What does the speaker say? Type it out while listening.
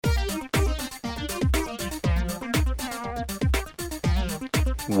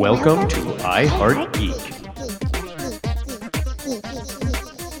Welcome to iHeartGeek.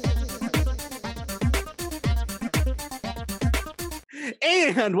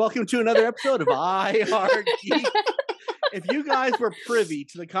 And welcome to another episode of iHeartGeek. If you guys were privy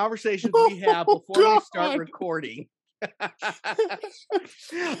to the conversations we have before we start recording,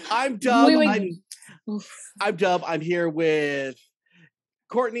 I'm Dub. I'm Dub. I'm here with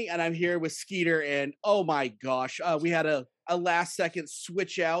Courtney, and I'm here with Skeeter. And oh my gosh, we had a last second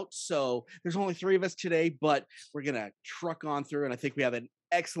switch out, so there's only 3 of us today, but we're gonna truck on through, and I think we have an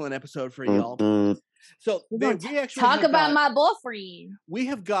excellent episode for y'all. So we actually talk about my boyfriend. We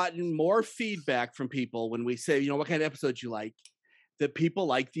have gotten more feedback from people when we say, what kind of episodes you like, that people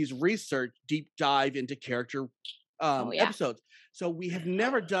like these research deep dive into character episodes. So we have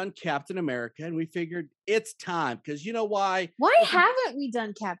never done Captain America, and we figured it's time, because you know why? Why haven't we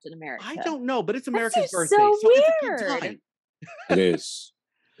done Captain America? I don't know, but it's America's birthday, so it's a good time. It is.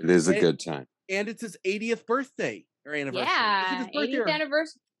 It is a good time. And it's his 80th birthday or anniversary. Yeah, 80th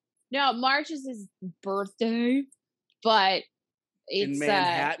anniversary. No, March is his birthday, but it's in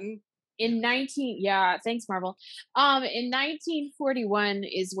Manhattan. Thanks, Marvel. In 1941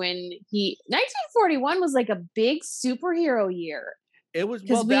 is when 1941 was like a big superhero year. It was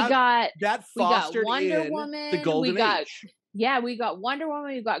because we got Wonder Woman, the Golden Age. Yeah, we got Wonder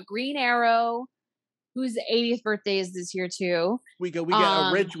Woman, we got Green Arrow, whose 80th birthday is this year too. We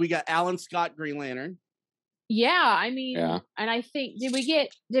got Alan Scott Green Lantern. Yeah, I mean, and I think was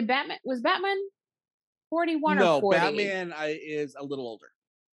Batman 41 or 40? No, Batman is a little older.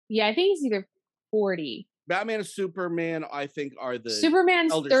 Yeah, I think he's either 40. Batman and Superman, I think, are the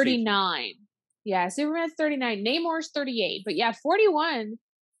Superman's 39. Season. Yeah, Superman's 39. Namor's 38. But yeah, 41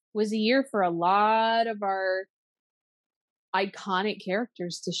 was a year for a lot of our iconic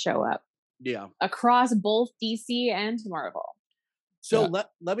characters to show up. Yeah. Across both DC and Marvel. So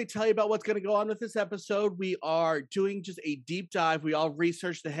let me tell you about what's going to go on with this episode. We are doing just a deep dive. We all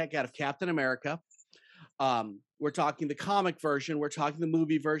researched the heck out of Captain America. We're talking the comic version. We're talking the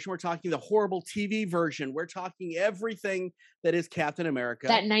movie version. We're talking the horrible TV version. We're talking everything that is Captain America.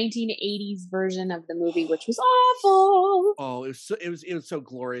 That 1980s version of the movie, which was awful. Oh, it was so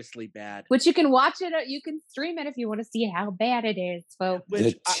gloriously bad. Which you can watch it. You can stream it if you want to see how bad it is, folks.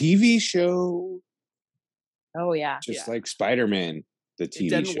 The TV show. Oh yeah, just like Spider-Man, the TV it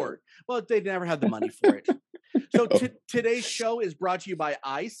didn't show. Work. Well, they never had the money for it. So today's show is brought to you by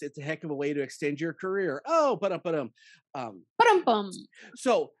ICE. It's a heck of a way to extend your career.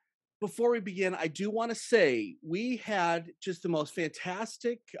 So before we begin, I do want to say we had just the most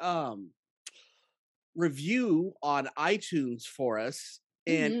fantastic review on iTunes for us.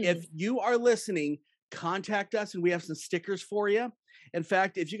 And if you are listening, contact us, and we have some stickers for you. In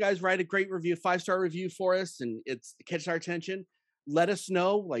fact, if you guys write a great review, 5-star review for us, and it catches our attention, let us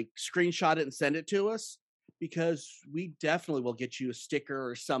know, like screenshot it and send it to us, because we definitely will get you a sticker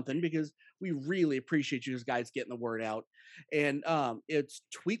or something, because we really appreciate you guys getting the word out. And it's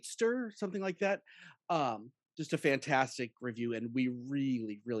Tweetster, something like that. Just a fantastic review, and we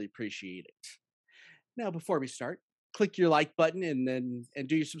really, really appreciate it. Now, before we start, click your like button and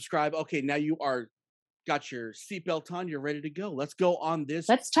do your subscribe. Okay, now you are got your seatbelt on, you're ready to go. Let's go on this.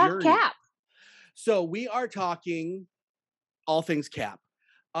 Let's talk journey. Cap. So we are talking all things Cap.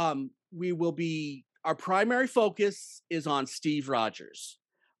 Our primary focus is on Steve Rogers.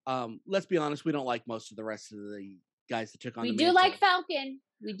 Let's be honest, we don't like most of the rest of the guys that took on. We do like Falcon.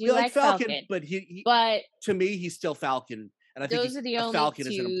 We like Falcon, but but to me, he's still Falcon, and I think Falcon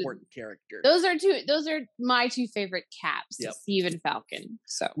is an important character. Those are my 2 favorite Caps, Steve and Falcon.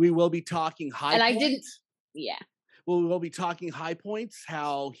 So we will be talking high. And points. We will be talking high points.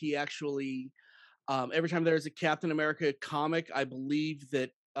 How he actually, every time there's a Captain America comic, I believe that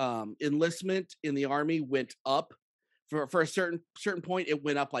enlistment in the army went up for a certain point. It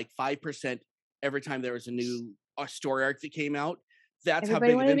went up like 5% every time there was a new story arc that came out. That's how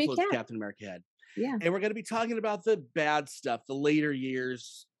big of influence Captain America had. Yeah. And we're going to be talking about the bad stuff, the later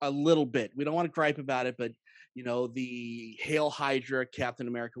years, a little bit. We don't want to gripe about it, but the Hail Hydra Captain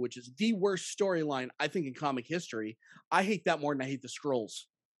America, which is the worst storyline I think in comic history. I hate that more than I hate the Skrulls.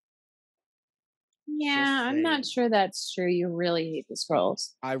 Yeah, I'm not sure that's true. You really hate the Skrulls.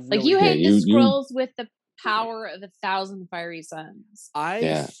 I really you hate the Skrulls with the power of 1,000 fiery suns.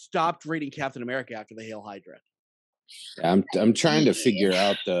 I stopped reading Captain America after the Hail Hydra. I'm trying to figure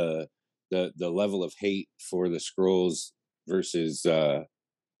out the level of hate for the Skrulls versus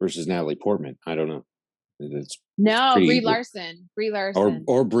Natalie Portman. I don't know. Brie Larson.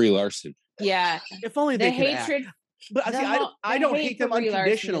 Or Brie Larson. Yeah. If only they could hatred. Act. But I don't hate them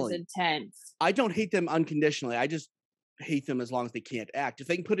unconditionally. Intense. I don't hate them unconditionally. I just hate them as long as they can't act. If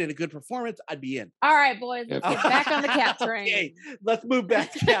they can put in a good performance, I'd be in. All right, boys, let's get back on the Cap train. Okay, let's move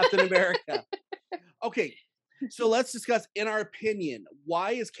back to Captain America. Okay, so let's discuss, in our opinion,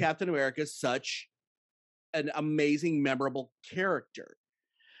 why is Captain America such an amazing, memorable character?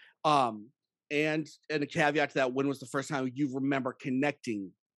 And a caveat to that, when was the first time you remember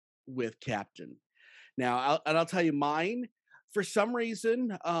connecting with Captain? Now, I'll tell you mine. For some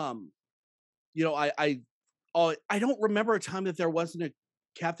reason, you know, I don't remember a time that there wasn't a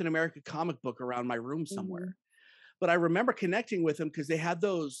Captain America comic book around my room somewhere. But I remember connecting with him because they had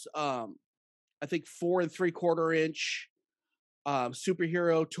those, I think 4 3/4 inch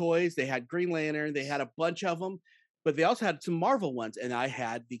superhero toys. They had Green Lantern. They had a bunch of them, but they also had some Marvel ones. And I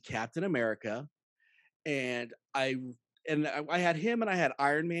had the Captain America, and I had him, and I had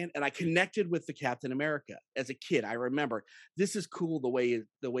Iron Man, and I connected with the Captain America as a kid. I remember, this is cool, the way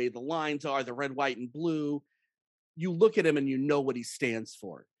the lines are, the red, white, and blue. You look at him and you know what he stands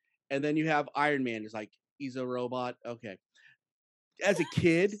for. And then you have Iron Man. He's like, he's a robot. Okay. As a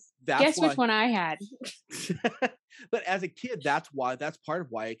kid, guess which one I had. But as a kid, that's part of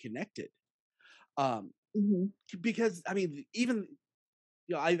why I connected. Because I mean, even,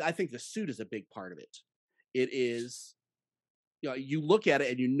 you know, I think the suit is a big part of it. It is, you know, you look at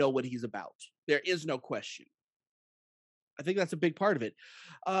it and you know what he's about. There is no question. I think that's a big part of it.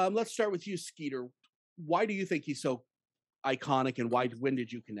 Let's start with you, Skeeter. Why do you think he's so iconic, and when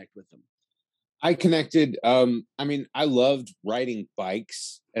did you connect with him? I connected. I mean, I loved riding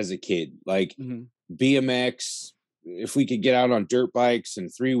bikes as a kid, like BMX. If we could get out on dirt bikes and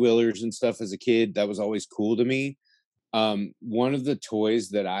 3-wheelers and stuff as a kid, that was always cool to me. One of the toys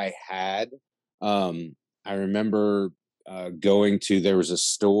that I had, I remember going to, there was a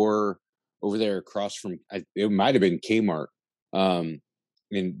store over there across from, it might have been Kmart,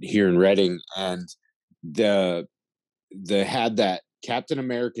 here in Reading, and the had that Captain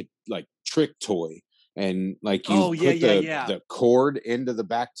America like trick toy, and like you put the cord into the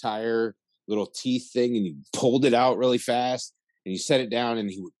back tire, little teeth thing, and you pulled it out really fast, and you set it down, and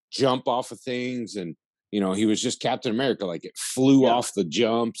he would jump off of things, and you know, he was just Captain America, like it flew off the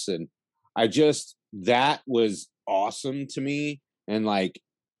jumps, and that was awesome to me. And like,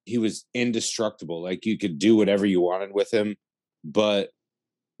 he was indestructible, like you could do whatever you wanted with him. But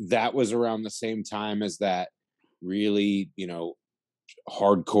that was around the same time as that really, you know,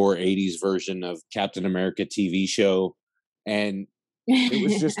 hardcore 80s version of Captain America TV show, and it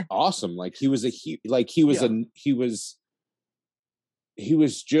was just awesome. Like he was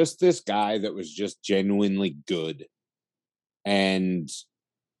just this guy that was just genuinely good, and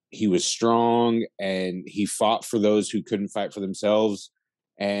he was strong, and he fought for those who couldn't fight for themselves.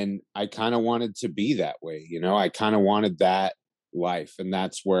 And I kind of wanted to be that way, you know. I kind of wanted that life, and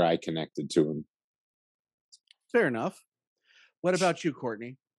that's where I connected to him. Fair enough. What about you,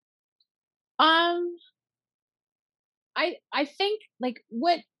 Courtney? I think like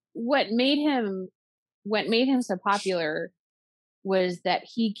what made him so popular was that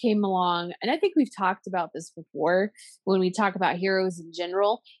he came along, and I think we've talked about this before when we talk about heroes in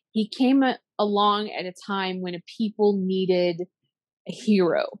general. He came along at a time when people needed a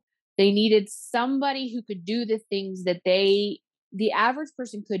hero. They needed somebody who could do the things that the average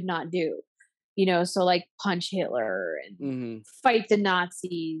person could not do. You know, so like punch Hitler and fight the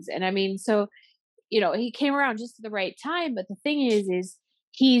Nazis. And I mean, so, you know, he came around just at the right time. But the thing is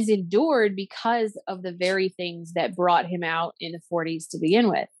he's endured because of the very things that brought him out in the 40s to begin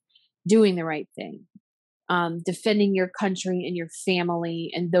with. Doing the right thing, defending your country and your family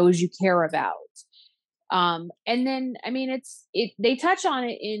and those you care about. And then, I mean, they touch on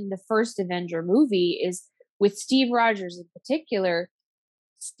it in the first Avenger movie, is with Steve Rogers in particular.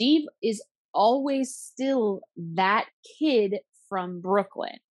 Steve is always still that kid from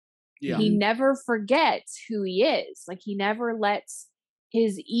Brooklyn. Yeah. He never forgets who he is. Like, he never lets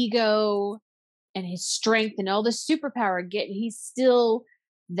his ego and his strength and all the superpower he's still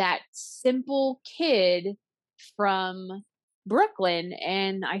that simple kid from Brooklyn.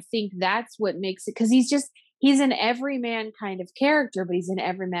 And I think that's what makes it, because he's an everyman kind of character, but he's an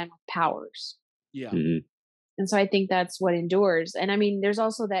everyman with powers. Yeah. And so I think that's what endures. And I mean, there's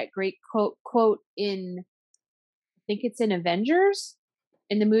also that great quote in, I think it's in Avengers,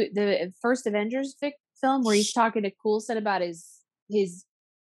 in the first Avengers film, where he's talking to Coulson about his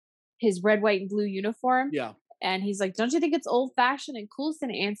red, white, and blue uniform. Yeah. And he's like, don't you think it's old fashioned? And Coulson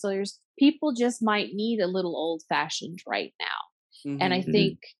answers, people just might need a little old fashioned right now. And I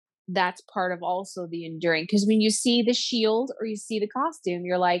think that's part of also the enduring, because when you see the shield or you see the costume,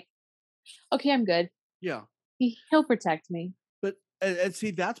 you're like, okay, I'm good. Yeah. He'll protect me. But and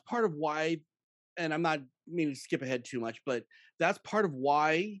see, that's part of why and I'm not meaning to skip ahead too much, but that's part of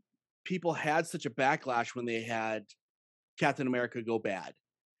why people had such a backlash when they had Captain America go bad,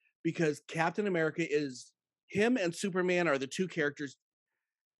 because Captain America is him and Superman are the two characters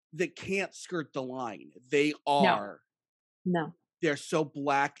that can't skirt the line. They are. No. They're so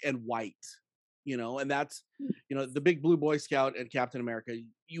black and white, and that's, the big blue Boy Scout and Captain America.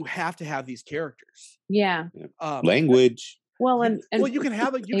 You have to have these characters. Yeah. Language. Well, you can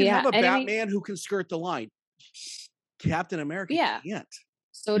have a Batman who can skirt the line. Captain America can't.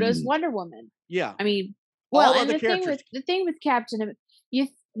 So does Wonder Woman. Yeah. I mean, well, and the thing with Captain,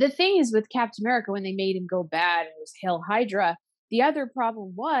 the thing is with Captain America, when they made him go bad, it was Hail Hydra. The other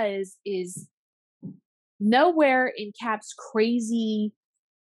problem is nowhere in Cap's crazy,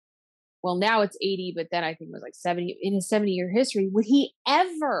 well, now it's 80, but then I think it was like 70, in his 70-year history, would he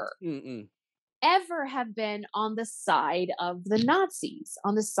ever have been on the side of the Nazis,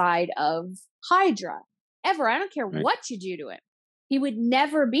 on the side of Hydra? Ever. I don't care what you do to him. He would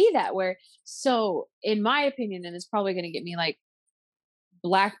never be that way. So, in my opinion, and it's probably going to get me like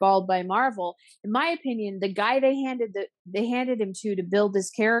blackballed by Marvel. In my opinion, the guy they handed him to build this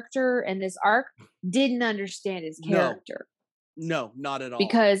character and this arc didn't understand his character. No, not at all.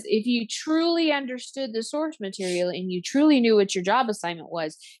 Because if you truly understood the source material and you truly knew what your job assignment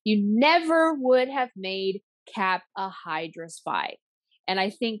was, you never would have made Cap a Hydra spy. And I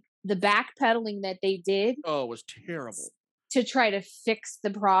think the backpedaling that they did, it was terrible, to try to fix the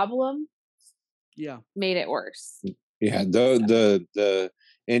problem, made it worse. Yeah, the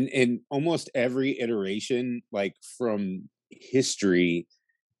in almost every iteration, like from history,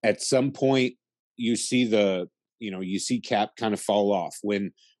 at some point you see you see Cap kind of fall off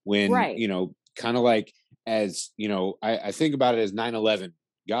when kind of like, as I think about it as 9/11,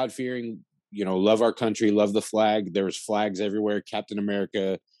 God-fearing, love our country, love the flag. There was flags everywhere, Captain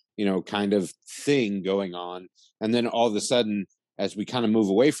America, kind of thing going on. And then all of a sudden, as we kind of move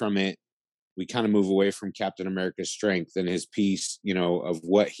away from it, we kind of move away from Captain America's strength and his piece, of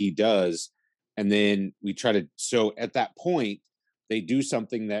what he does. And then we try to, so at that point, they do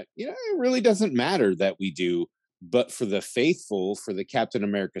something that, it really doesn't matter that we do. But for the faithful, for the Captain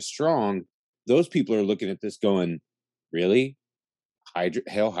America strong, those people are looking at this going, really?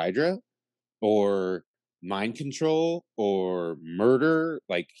 Hail Hydra? Or mind control? Or murder?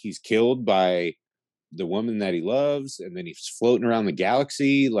 Like he's killed by the woman that he loves, and then he's floating around the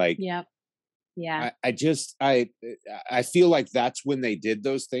galaxy. Like, yeah. I feel like that's when they did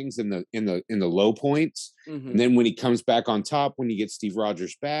those things in the low points. And then when he comes back on top, when you get Steve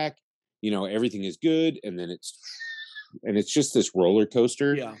Rogers back, everything is good, and then it's just this roller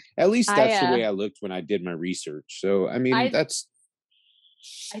coaster. Yeah. At least that's the way I looked when I did my research. So I mean, I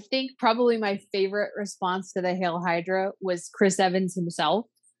think probably my favorite response to the Hail Hydra was Chris Evans himself,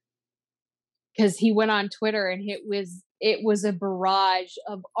 because he went on Twitter and it was a barrage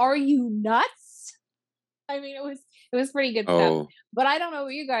of "Are you nuts?" I mean, it was pretty good stuff. But I don't know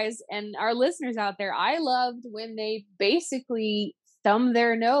what you guys and our listeners out there. I loved when they basically thumb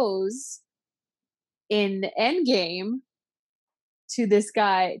their nose in Endgame to the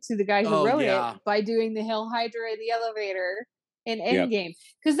guy who wrote it by doing the Hail Hydra in the elevator in Endgame,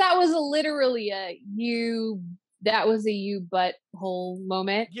 because that was literally a you butthole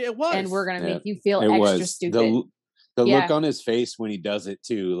moment. Yeah, it was, and we're gonna make you feel extra stupid. The look on his face when he does it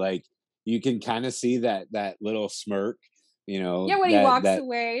too, like you can kind of see that little smirk, when he walks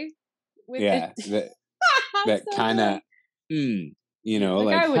away with that kind of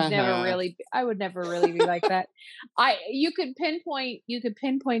like I would never really be like that. You could pinpoint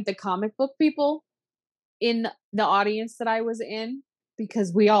the comic book people in the audience that I was in,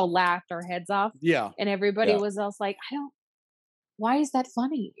 because we all laughed our heads off. Yeah. And everybody was else like, why is that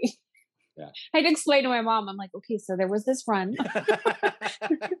funny? Yeah. I'd explain to my mom, I'm like, okay, so there was this run.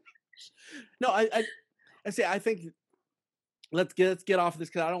 No, I say, I think let's get off of this,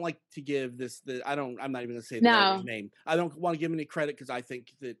 because I don't like to give this. I'm not even going to say the writer's name. I don't want to give him any credit, because I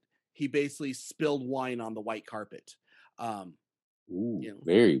think that he basically spilled wine on the white carpet.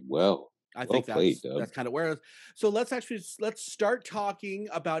 Very well. I think that's kind of where. So let's start talking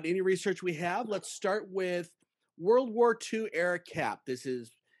about any research we have. Let's start with World War II era Cap. This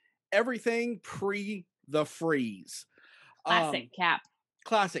is everything pre the freeze. Classic Cap.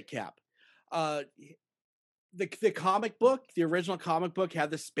 The comic book, the original comic book,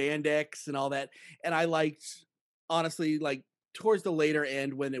 had the spandex and all that, and I liked, honestly, like towards the later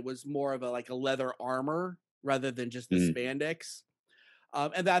end when it was more of a leather armor rather than just the spandex.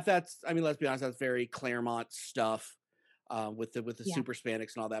 And that's, I mean, let's be honest, that's very Claremont stuff, with the super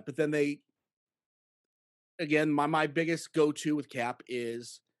spandex and all that. But then again, my biggest go-to with Cap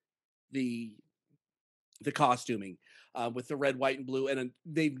is the the costuming with the red, white, and blue, and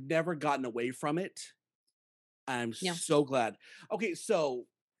they've never gotten away from it. I'm so glad. Okay, so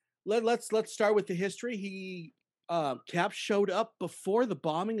let's start with the history. He Cap showed up before the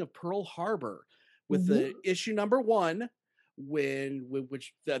bombing of Pearl Harbor with the issue number 1,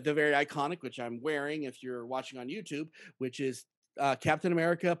 which the very iconic, which I'm wearing if you're watching on YouTube, which is Captain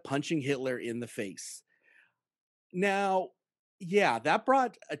America punching Hitler in the face. Now, yeah, that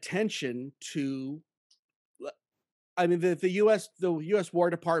brought attention to. I mean, the U.S. War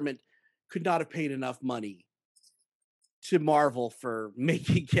Department could not have paid enough money to Marvel for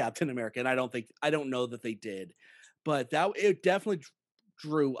making Captain America, and I don't know that they did, but it definitely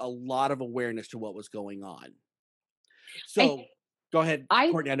drew a lot of awareness to what was going on. So go ahead,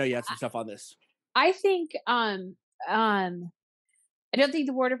 Courtney. I know you had some stuff on this. I think I don't think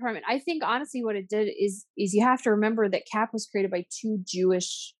the War Department. I think honestly, what it did is you have to remember that Cap was created by 2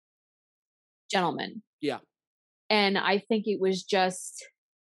 Jewish gentlemen. Yeah, and I think it was just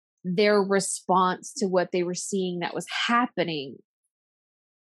their response to what they were seeing that was happening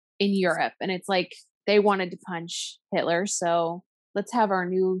in Europe, and it's like they wanted to punch Hitler, so let's have our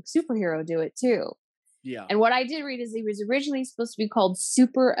new superhero do it too. Yeah. And what I did read is he was originally supposed to be called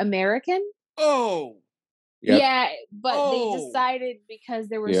Super American. Oh. Yep. Yeah, but they decided because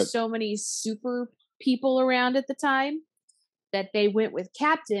there were so many super people around at the time that they went with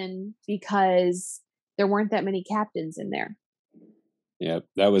Captain because there weren't that many captains in there. Yep,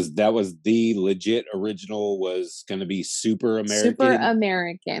 that was the legit original was going to be Super American. Super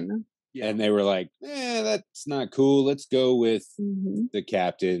American. Yeah. And they were like, that's not cool. Let's go with the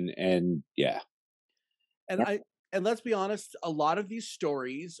Captain. And yeah. And and let's be honest, a lot of these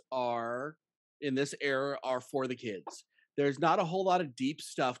stories are in this era are for the kids. There's not a whole lot of deep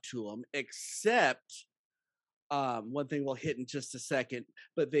stuff to them, except one thing we'll hit in just a second,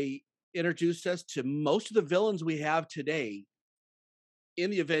 but they introduced us to most of the villains we have today in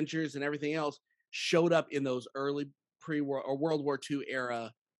the Avengers and everything else showed up in those early pre-war or World War II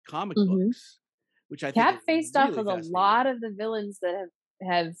era comic books, which I think Cap faced off with a lot of the villains that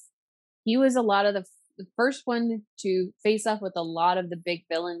have he was a lot of the first one to face off with a lot of the big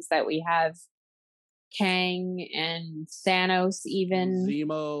villains that we have. Kang and Thanos, even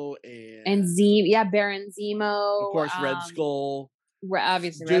Zemo and Baron Zemo, of course, Red Skull,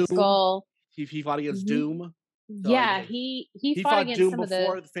 obviously Doom. Red Skull. He fought against Doom. So yeah, he fought against Doom some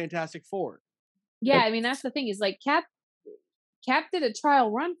before of the Fantastic Four. Yeah, I mean that's the thing is like Cap did a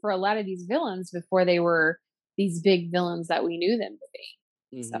trial run for a lot of these villains before they were these big villains that we knew them to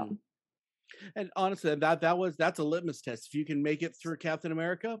be. So, and honestly, that's a litmus test. If you can make it through Captain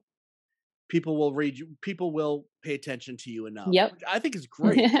America, people will read you. People will pay attention to you enough. Yep, which I think is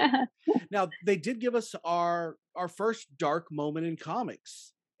great. Now they did give us our first dark moment in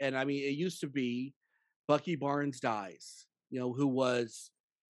comics, and I mean it used to be Bucky Barnes dies. Who was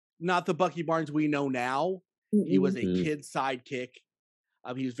not the Bucky Barnes we know now. He was a kid sidekick.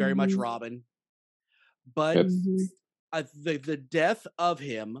 He was very much Robin, but the death of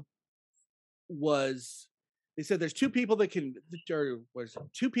him was. They said there's two people that can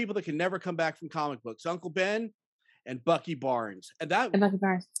never come back from comic books: Uncle Ben and Bucky Barnes. And Bucky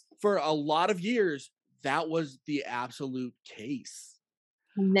Barnes. For a lot of years, that was the absolute case.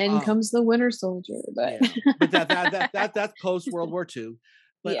 And then comes the Winter Soldier, but that's post World War II.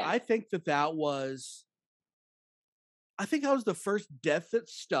 But I think that was the first death that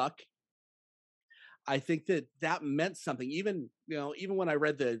stuck. I think that meant something. Even when I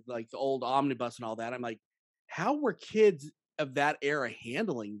read the old omnibus and all that, I'm like, how were kids of that era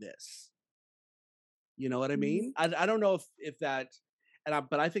handling this? You know what I mean? I don't know if that,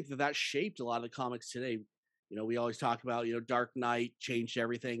 but I think that shaped a lot of the comics today. We always talk about, Dark Knight changed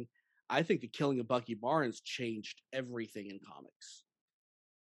everything. I think the killing of Bucky Barnes changed everything in comics.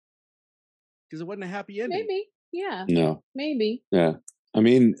 Because it wasn't a happy ending. Maybe. Yeah. No. Maybe. Yeah. I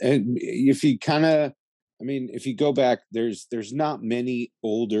mean, if you go back, there's not many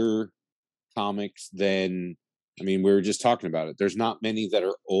older comics than, we were just talking about it. There's not many that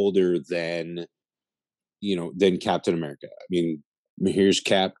are older than Captain America. I mean, here's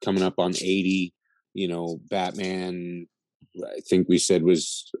Cap coming up on 80, Batman, I think we said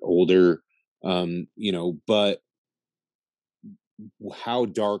was older, but how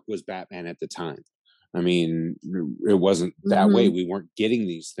dark was Batman at the time? I mean, it wasn't that way. We weren't getting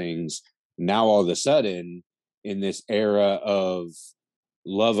these things. Now, all of a sudden, in this era of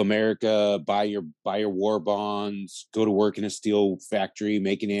love America, buy your war bonds, go to work in a steel factory,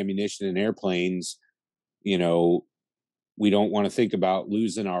 making ammunition and airplanes, we don't want to think about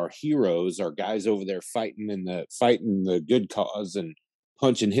losing our heroes, our guys over there fighting the good cause and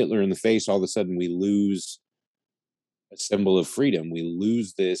punching Hitler in the face, all of a sudden we lose a symbol of freedom. We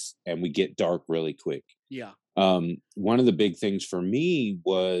lose this and we get dark really quick. Yeah. One of the big things for me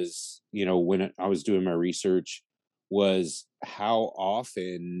was, when I was doing my research, was how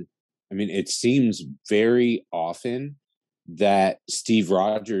often, it seems very often that Steve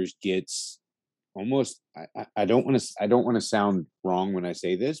Rogers gets almost, I don't want to sound wrong when I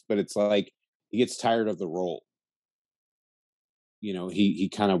say this, but it's like he gets tired of the role. He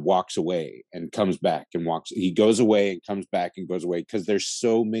kind of walks away and comes back and he goes away and comes back and goes away, because there's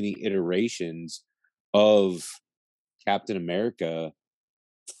so many iterations of Captain America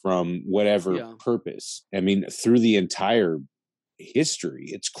from whatever purpose. Through the entire history,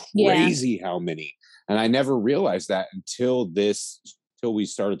 it's crazy how many. And I never realized that until we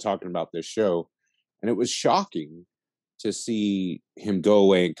started talking about this show. And it was shocking to see him go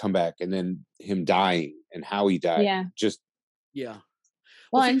away and come back, and then him dying and how he died. Yeah.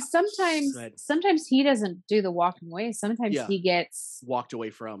 Well, and sometimes he doesn't do the walking away. Sometimes he gets walked away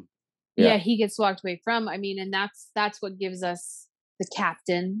from. Yeah, he gets walked away from. And that's what gives us the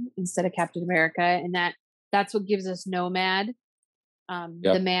Captain instead of Captain America, and that's what gives us Nomad,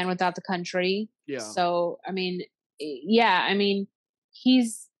 the man without the country. Yeah. So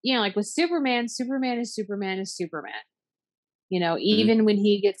he's like with Superman is Superman. Even when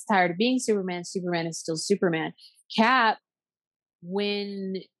he gets tired of being Superman is still Superman. Cap,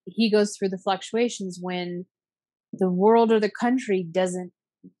 when he goes through the fluctuations, when the world or the country doesn't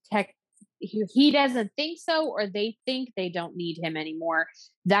he doesn't think so, or they think they don't need him anymore,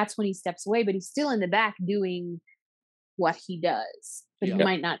 that's when he steps away, but he's still in the back doing what he does, but he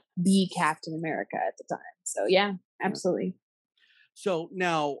might not be Captain America at the time. So absolutely. So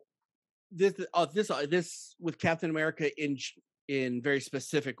now this with Captain America in very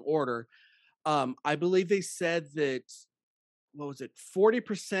specific order, I believe they said that,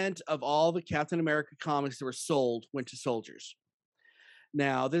 40% of all the Captain America comics that were sold went to soldiers.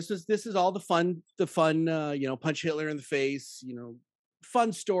 Now this is all the fun, punch Hitler in the face,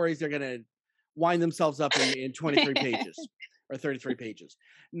 fun stories they're gonna wind themselves up in 23 pages or 33 pages.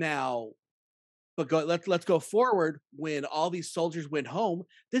 Now, but let's go forward. When all these soldiers went home,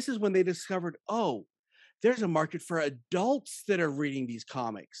 this is when they discovered, there's a market for adults that are reading these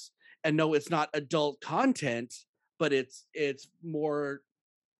comics. And no, it's not adult content, but it's more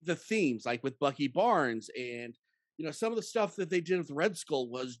the themes, like with Bucky Barnes, and some of the stuff that they did with Red Skull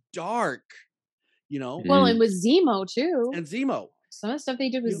was dark. Well, and with Zemo too. And Zemo. Some of the stuff they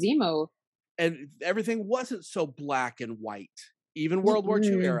did with Zemo. And everything wasn't so black and white, even World War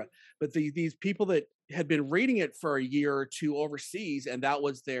II era. But these people that had been reading it for a year or two overseas, and that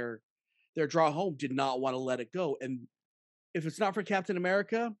was their draw home, did not want to let it go. And if it's not for Captain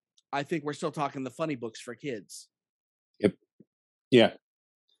America, I think we're still talking the funny books for kids. Yep. Yeah.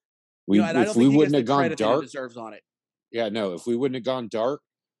 If we wouldn't have gone dark, deserves on it. Yeah, no. If we wouldn't have gone dark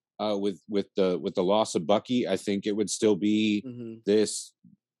with the loss of Bucky, I think it would still be this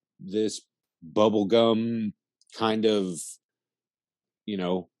bubblegum kind of,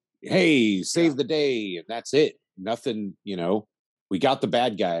 hey, save the day, and that's it. Nothing, we got the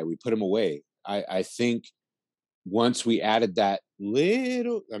bad guy, we put him away. I think once we added that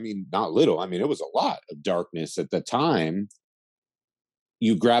little, not little, it was a lot of darkness at the time,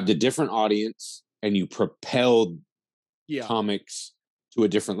 you grabbed a different audience and you propelled comics to a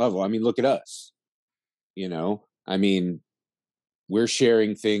different level. Look at us. We're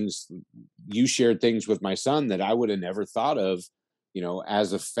sharing things. You shared things with my son that I would have never thought of,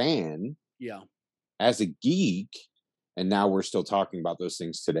 as a fan, as a geek. And now we're still talking about those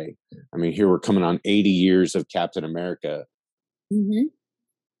things today. Here we're coming on 80 years of Captain America. Mm-hmm.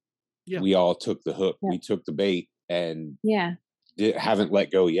 Yeah. We all took the hook. We took the bait and haven't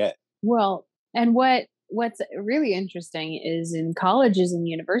let go yet. Well, and what's really interesting is in colleges and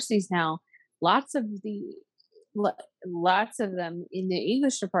universities now, lots of them in the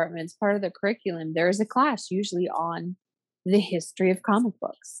English department, as part of the curriculum, there is a class usually on the history of comic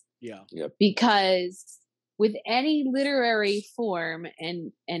books. Yeah. Yep. Because with any literary form,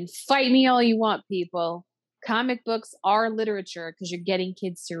 and fight me all you want, people, comic books are literature because you're getting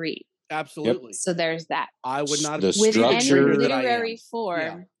kids to read. Absolutely. Yep. So there's that. I would not have with any literary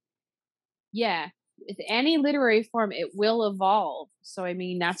form. With any literary form, it will evolve. So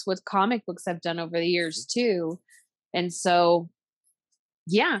that's what comic books have done over the years too. And so,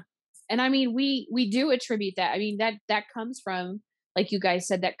 and we do attribute that. That comes from, like you guys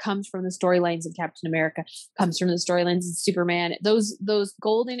said, that comes from the storylines in Captain America, comes from the storylines in Superman. Those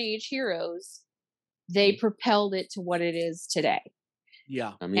golden age heroes, they propelled it to what it is today.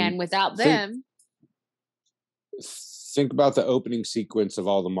 Yeah. And without them, think about the opening sequence of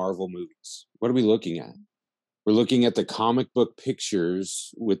all the Marvel movies. What are we looking at? We're looking at the comic book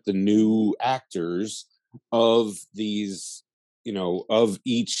pictures with the new actors of these, of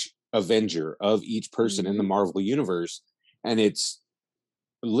each Avenger, of each person in the Marvel universe. And it's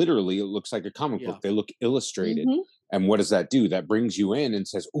literally, it looks like a comic book. They look illustrated. And what does that do? That brings you in and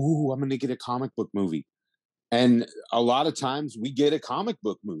says, "Ooh, I'm going to get a comic book movie." And a lot of times we get a comic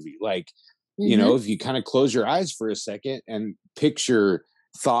book movie. Like, if you kind of close your eyes for a second and picture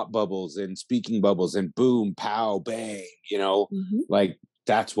thought bubbles and speaking bubbles and boom, pow, bang, like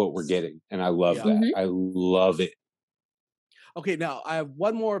that's what we're getting. And I love that. I love it. Okay, now I have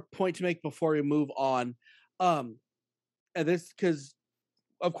one more point to make before we move on. And this, because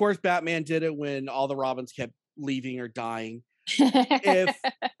of course Batman did it when all the Robins kept leaving or dying. If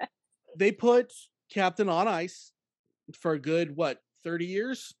they put Captain on ice for a good 30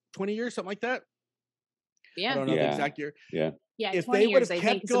 years, 20 years, something like that. Yeah. I don't know the exact year. Yeah, if 20 they would years, have I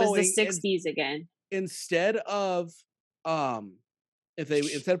kept think, going, it was the 60s again. Instead of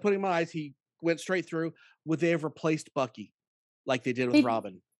instead of putting him on ice, he went straight through. Would they have replaced Bucky like they did with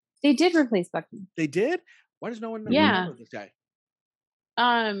Robin? They did replace Bucky. They did? Why does no one remember this guy?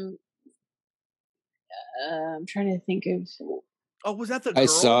 I'm trying to think of. Oh, was that the girl? I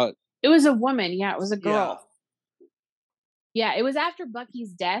saw it. It was a woman. Yeah, it was a girl. Yeah, it was after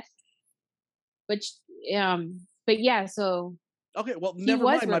Bucky's death. But yeah, so. Okay, well, never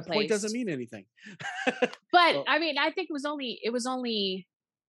mind. My point doesn't mean anything. But I mean, I think it was only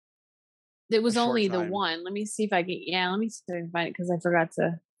the one. Let me see if I can. Yeah, let me see if I can find it because I forgot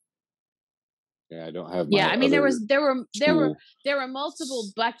to. Yeah, I don't have. Yeah, I mean, there were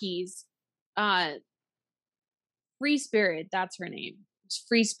multiple Buckys. Free Spirit, that's her name. It's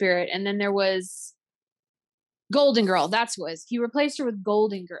Free Spirit, and then there was Golden Girl. That's what it was. He replaced her with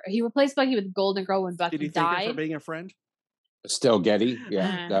Golden Girl. He replaced Bucky with Golden Girl when Bucky died. Did he thank her for being a friend? Estelle Getty,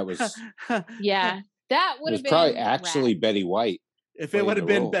 that was. Yeah, that would have been probably actually Betty White. If it would have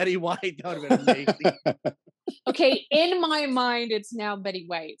been Betty White, that would have been amazing. Okay, in my mind, it's now Betty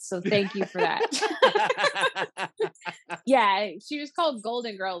White. So thank you for that. Yeah, she was called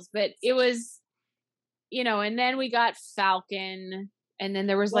Golden Girls, but it was, and then we got Falcon, and then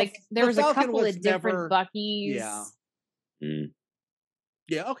there was a couple of different Buckys. Yeah.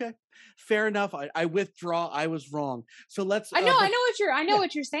 Yeah. Okay. Fair enough. I withdraw. I was wrong. So let's. I know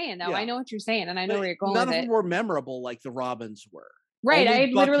what you're saying, though. Yeah. I know what you're saying, and I know where you're going. None with of them were memorable like the Robins were. Right. Only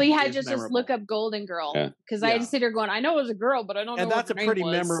I literally had to just look up Golden Girl because I had to sit here going, I know it was a girl, but I don't know. And that's what a pretty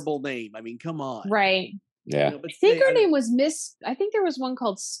memorable name. I mean, come on. Right. Yeah. I think her name was Miss. I think there was one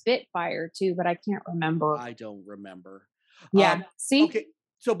called Spitfire too, but I can't remember. I don't remember. Yeah. See. Okay.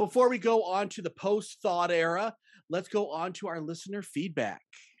 So before we go on to the post-thought era, let's go on to our listener feedback.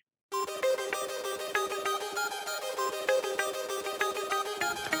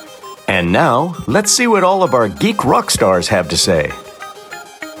 And now, let's see what all of our geek rock stars have to say.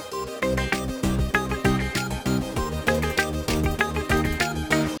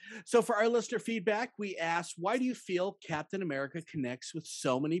 So for our listener feedback, we asked, why do you feel Captain America connects with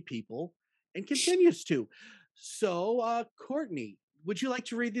so many people and continues to? So, Courtney, would you like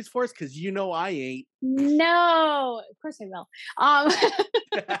to read these for us? Because I ain't. No, of course I will.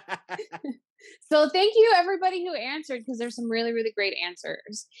 So thank you everybody who answered, because there's some really, really great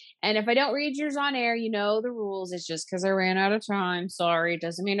answers. And if I don't read yours on air, you know the rules. It's just because I ran out of time. Sorry.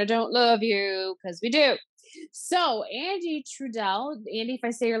 Doesn't mean I don't love you, because we do. So Andy Trudell, Andy, if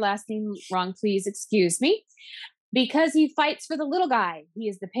I say your last name wrong, please excuse me. Because he fights for the little guy. He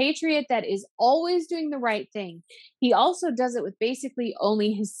is the patriot that is always doing the right thing. He also does it with basically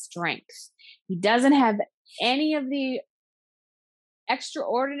only his strength. He doesn't have any of the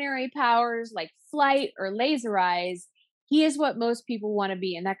extraordinary powers like flight or laser eyes. He is what most people want to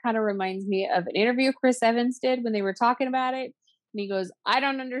be. And that kind of reminds me of an interview Chris Evans did when they were talking about it. And he goes, I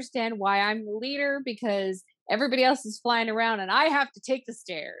don't understand why I'm the leader, because everybody else is flying around and I have to take the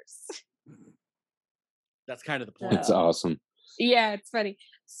stairs. That's kind of the point. That's awesome. Yeah, it's funny.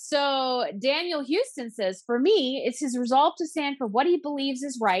 So Daniel Houston says, for me, it's his resolve to stand for what he believes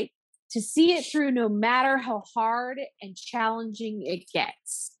is right, to see it through no matter how hard and challenging it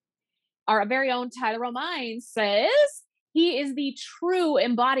gets. Our very own Tyler Romine says he is the true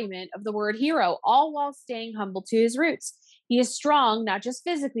embodiment of the word hero, all while staying humble to his roots. He is strong, not just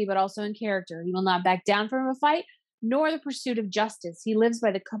physically, but also in character. He will not back down from a fight, nor the pursuit of justice. He lives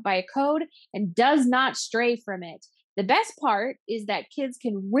by a code and does not stray from it. The best part is that kids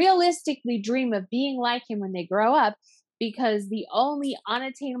can realistically dream of being like him when they grow up, because the only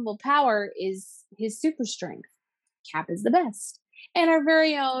unattainable power is his super strength. Cap is the best. And our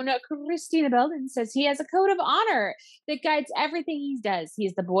very own Christina Belden says he has a code of honor that guides everything he does. He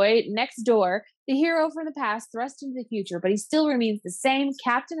is the boy next door, the hero from the past, thrust into the future, but he still remains the same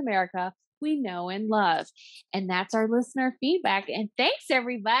Captain America we know and love. And that's our listener feedback. And thanks,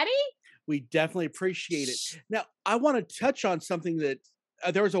 everybody. We definitely appreciate it. Now, I want to touch on something that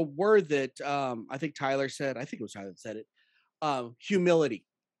there was a word that I think Tyler said. I think it was Tyler that said it. Humility.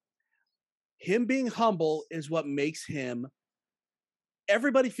 Him being humble is what makes him.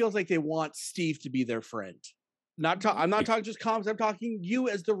 Everybody feels like they want Steve to be their friend. I'm not talking just comics. I'm talking you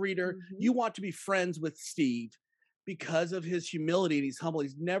as the reader. Mm-hmm. You want to be friends with Steve because of his humility, and he's humble.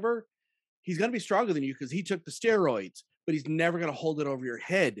 He's going to be stronger than you because he took the steroids, but he's never going to hold it over your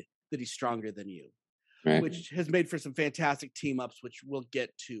head that he's stronger than you, right. Which has made for some fantastic team ups, which we'll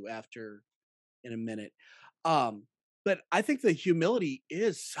get to after in a minute. But I think the humility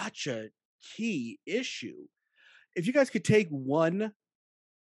is such a key issue. If you guys could take one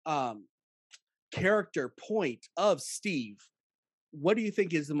character point of Steve, what do you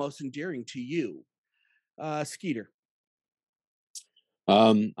think is the most endearing to you? Skeeter.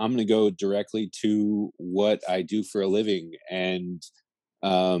 I'm going to go directly to what I do for a living. And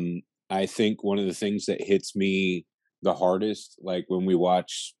I think one of the things that hits me the hardest, like when you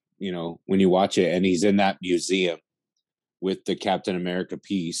watch it and he's in that museum with the Captain America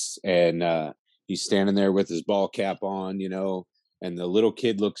piece and he's standing there with his ball cap on, and the little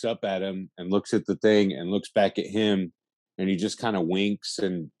kid looks up at him and looks at the thing and looks back at him and he just kind of winks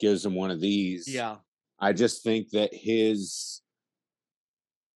and gives him one of these. Yeah. I just think that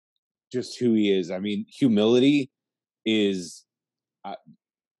just who he is. I mean, humility is.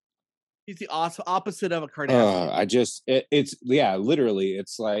 He's the opposite of a Kardashian. It's literally,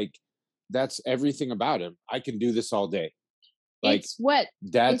 it's like that's everything about him. I can do this all day. Like it's what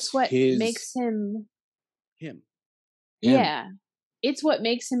makes him. Yeah, it's what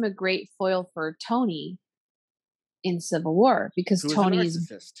makes him a great foil for Tony in Civil War because Tony's a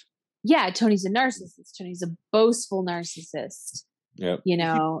narcissist. Yeah, Tony's a narcissist. Tony's a boastful narcissist. Yep.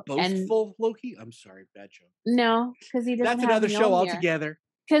 Boastful Loki? I'm sorry, bad joke. No, because he doesn't. That's another show altogether.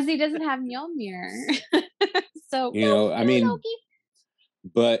 Because he doesn't have Mjolnir. So Loki.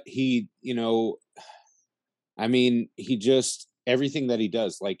 But he, he just everything that he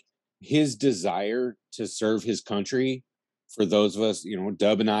does, like his desire to serve his country. For those of us,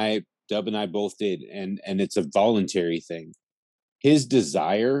 Dub and I both did, and it's a voluntary thing. His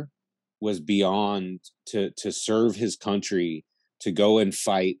desire was beyond to serve his country, to go and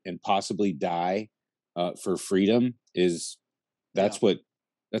fight and possibly die for freedom. That's what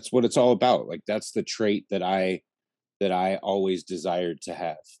it's all about. Like that's the trait that I always desired to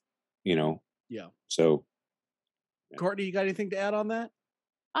have. Yeah. So, Courtney, you got anything to add on that?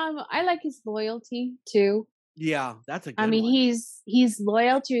 I like his loyalty too. Yeah, that's a good one. He's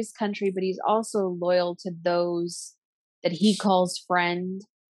loyal to his country, but he's also loyal to those that he calls friend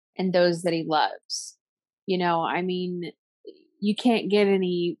and those that he loves. You can't get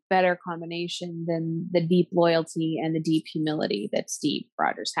any better combination than the deep loyalty and the deep humility that Steve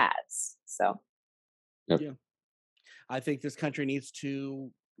Rogers has. So, yep. Yeah, I think this country needs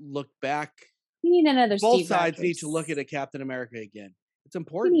to look back. We need another. Both Steve sides Rogers. need to look at a Captain America again. It's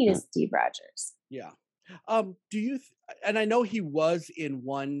important. We need a Steve Rogers. Yeah. Do you? And I know he was in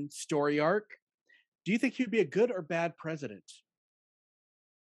one story arc. Do you think he'd be a good or bad president?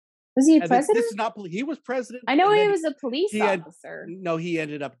 Was he a president? This is not. He was president. I know he was a police officer. He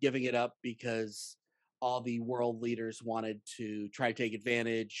ended up giving it up because all the world leaders wanted to try to take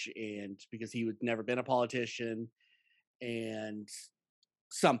advantage, and because he had never been a politician, and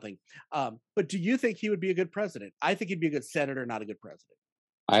something. But do you think he would be a good president? I think he'd be a good senator, not a good president.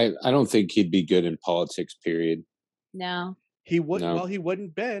 I don't think he'd be good in politics. Period. No, he wouldn't. No. Well, he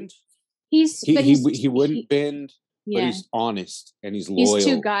wouldn't bend. He wouldn't bend. Yeah. But he's honest and he's loyal. He's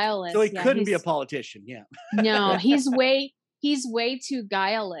too guileless. So he couldn't be a politician. Yeah. No, he's way too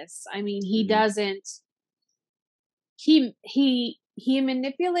guileless. I mean, he doesn't. He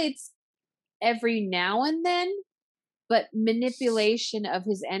manipulates every now and then, but manipulation of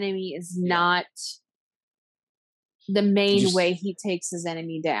his enemy is not the main way he takes his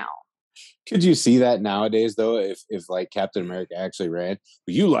enemy down. Could you see that nowadays, though, if like Captain America actually ran?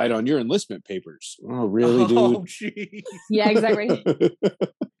 You lied on your enlistment papers. Oh, really, dude? Oh, geez. Yeah, exactly.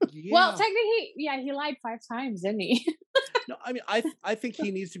 Yeah. Well, technically, he lied 5 times, didn't he? No, I mean, I think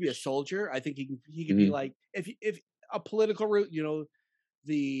he needs to be a soldier. I think he can be like if a political route,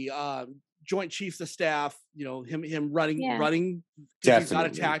 the Joint Chiefs of Staff, him running. Definitely. He's got a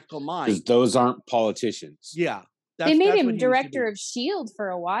tactical mind. Because those aren't politicians. Yeah. They made him director of S.H.I.E.L.D. for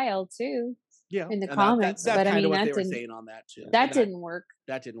a while, too. Yeah, in the and comics, that's but I kind of mean what they that were didn't saying on that too. that didn't work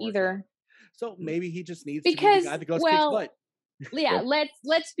That didn't work either. So maybe he just needs to be the Because guy that goes kicks butt. yeah,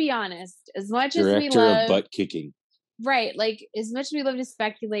 let's be honest. As much as we Director of love butt kicking. right, like as much as we love to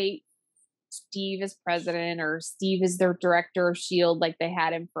speculate Steve as president or Steve as their director of S.H.I.E.L.D. like they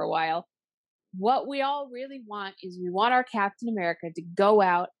had him for a while, what we all really want is we want our Captain America to go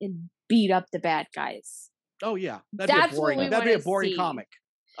out and beat up the bad guys. Oh yeah, That's what we that'd be a wanna boring see. comic.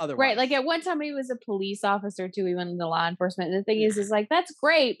 Otherwise, Right, like at one time he was a police officer too. He went into law enforcement. And the thing is like that's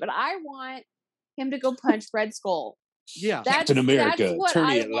great, but I want him to go punch Red Skull. Yeah, Captain America, That's what turn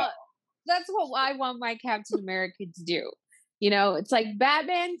I it want. up. That's what I want my Captain America to do. You know, it's like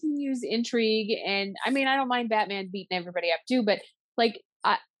Batman can use intrigue, and I mean, I don't mind Batman beating everybody up too, but like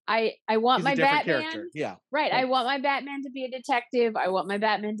I want he's my a different Batman. character. Yeah, Right. I want my Batman to be a detective. I want my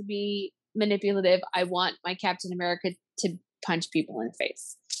Batman to be manipulative. I want my Captain America to punch people in the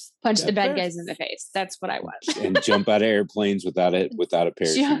face. Punch the bad guys in the face. That's what I want. And jump out of airplanes without a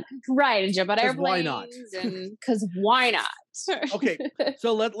parachute. Right, and jump out of 'Cause airplanes. why not? And because why not? Okay,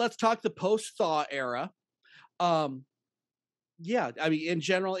 so let's talk the post Thaw era. Yeah, I mean, in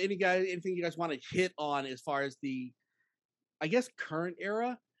general, anything you guys want to hit on as far as the, I guess, current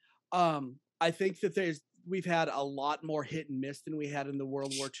era? I think that we've had a lot more hit and miss than we had in the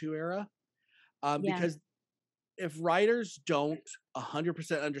World War II era. Because if writers don't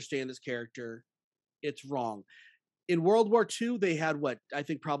 100% understand this character, it's wrong. In World War II, they had I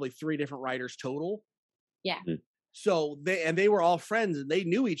think probably 3 different writers total. Yeah. So they were all friends and they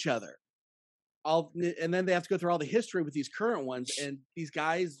knew each other. And then they have to go through all the history with these current ones, and these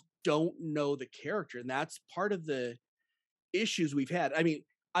guys don't know the character, and that's part of the issues we've had. I mean,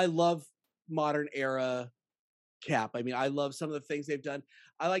 I love modern era Cap. I mean, I love some of the things they've done.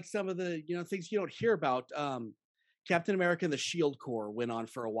 I like some of the things you don't hear about. Captain America and the Shield Corps went on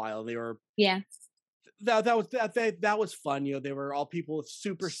for a while. They were that was fun. They were all people with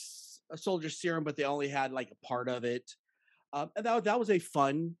super soldier serum, but they only had like a part of it. And that was a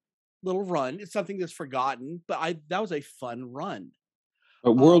fun little run. It's something that's forgotten, but that was a fun run.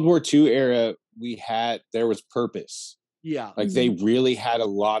 But World War II era, there was purpose. Yeah. Like they really had a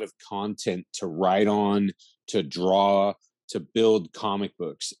lot of content to write on, to draw, to build comic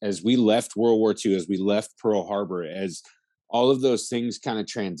books. As we left World War II, as we left Pearl Harbor, as all of those things kind of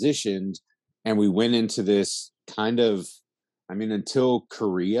transitioned, and we went into this kind of, I mean, until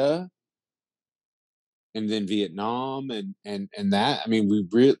Korea and then Vietnam and that, I mean,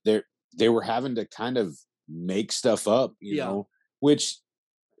 they were having to kind of make stuff up, you know, which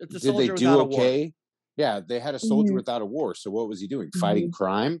did they do okay? Yeah, they had a soldier without a war. So what was he doing? Fighting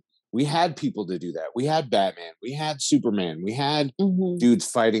crime? We had people to do that. We had Batman. We had Superman. We had dudes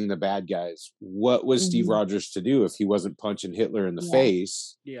fighting the bad guys. What was Steve Rogers to do if he wasn't punching Hitler in the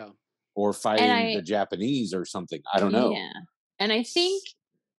face? Yeah. Or fighting the Japanese or something? I don't know. Yeah. And I think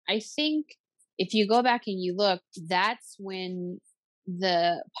if you go back and you look, that's when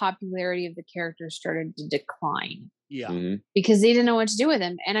the popularity of the character started to decline. Yeah. Because they didn't know what to do with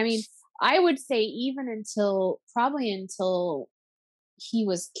him. And I mean, I would say even until he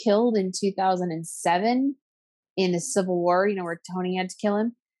was killed in 2007 in the Civil War, where Tony had to kill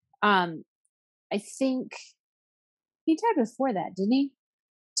him. I think he died before that, didn't he?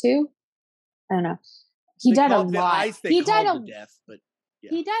 Too? I don't know. He died a lot. He died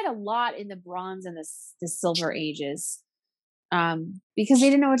a lot in the Bronze and the Silver Ages. Because they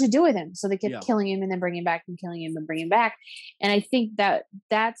didn't know what to do with him. So they kept killing him and then bringing him back and killing him and bringing him back. And I think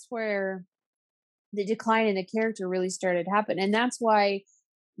that's where the decline in the character really started to happen. And that's why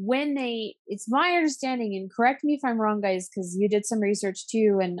it's my understanding, and correct me if I'm wrong, guys, because you did some research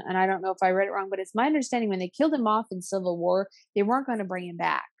too, and I don't know if I read it wrong, but it's my understanding when they killed him off in Civil War, they weren't going to bring him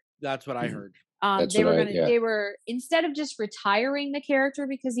back. That's what I heard. They were, instead of just retiring the character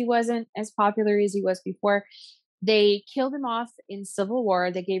because he wasn't as popular as he was before, they killed him off in Civil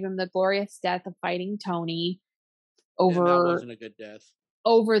War. They gave him the glorious death of fighting Tony over. And that wasn't a good death.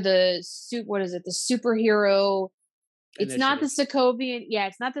 Over the the superhero. It's not the Sokovian. Yeah,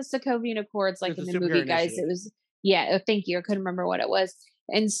 it's not the Sokovian Accords like in the movie, guys. It was. Yeah, thank you. I couldn't remember what it was.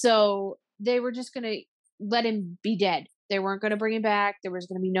 And so they were just going to let him be dead. They weren't going to bring him back. There was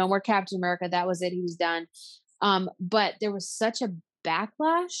going to be no more Captain America. That was it. He was done. But there was such a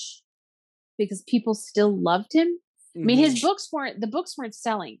backlash because people still loved him. I mean, the books weren't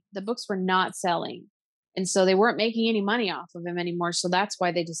selling. The books were not selling. And so they weren't making any money off of him anymore. So that's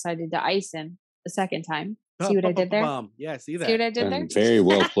why they decided to ice him the second time. See what I did there? Yeah, see that. See what I did there? Very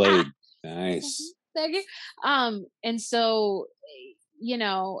well played. Nice. Thank you. And so,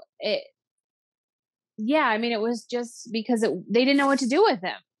 it was just because they didn't know what to do with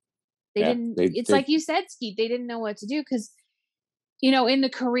him. They didn't. It's like you said, Skeet. They didn't know what to do because, in the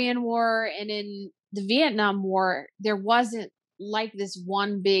Korean War and in the Vietnam War, there wasn't like this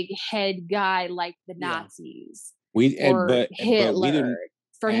one big head guy like the Nazis or Hitler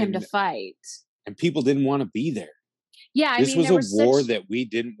for him to fight. And people didn't want to be there. Yeah, this was a war that we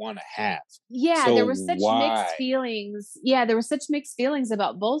didn't want to have. Yeah, so there were such mixed feelings. Yeah, there were such mixed feelings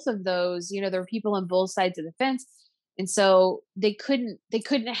about both of those. There were people on both sides of the fence, and so they couldn't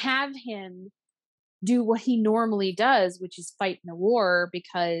have him do what he normally does, which is fight in a war,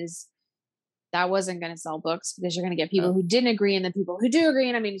 because that wasn't going to sell books, because you're going to get people who didn't agree and then people who do agree.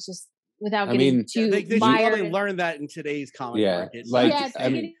 And I mean, it's just without getting too they should probably learn that in today's comic market.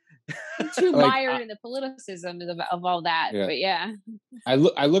 Too mired in the politicism of all that. But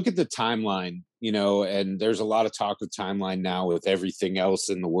I look at the timeline, and there's a lot of talk of timeline now with everything else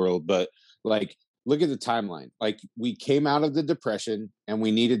in the world, but like, look at the timeline. Like, we came out of the Depression and we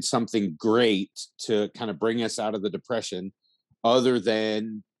needed something great to kind of bring us out of the Depression other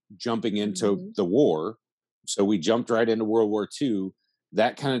than jumping into the war. So we jumped right into World War II.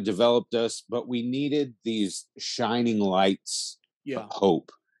 That kind of developed us, but we needed these shining lights of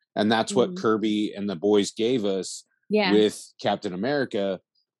hope. And that's what Kirby and the boys gave us with Captain America,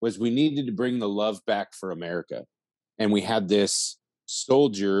 was we needed to bring the love back for America. And we had this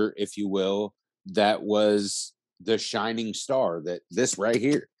soldier, if you will, that was the shining star, that this right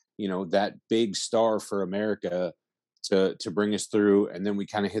here, that big star for America to bring us through. And then we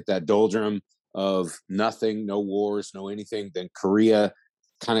kind of hit that doldrum of nothing, no wars, no anything. Then Korea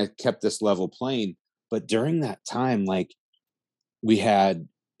kind of kept this level playing. But during that time, like, we had,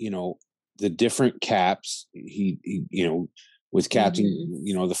 the different caps, he with Captain,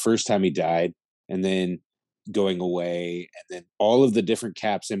 the first time he died, and then going away, and then all of the different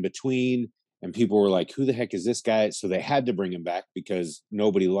caps in between. And people were like, who the heck is this guy? So they had to bring him back because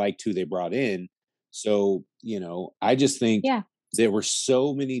nobody liked who they brought in. So, I just think there were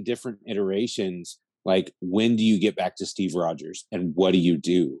so many different iterations. Like, when do you get back to Steve Rogers and what do you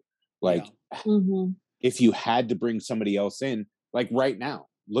do? Like, if you had to bring somebody else in, like right now,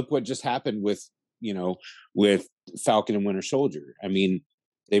 look what just happened with Falcon and Winter Soldier. I mean,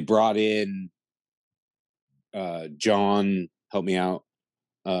 they brought in John, help me out.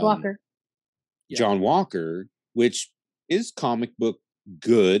 Walker. John Walker, which is comic book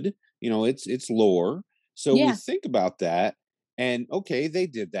good. It's lore. So we think about that, and okay, they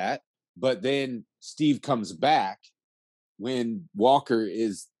did that. But then Steve comes back when Walker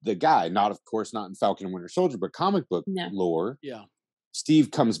is the guy, not, of course, not in Falcon and Winter Soldier, but comic book lore. Yeah.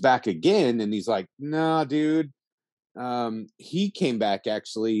 Steve comes back again and he's like, nah, dude. He came back,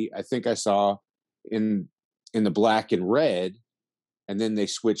 actually, I think I saw in the Black and Red, and then they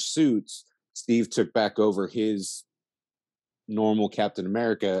switched suits. Steve took back over his normal Captain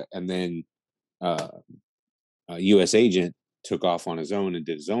America, and then U.S. Agent took off on his own and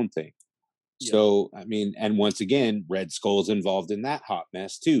did his own thing. Yeah. So, I mean, and once again, Red Skull's involved in that hot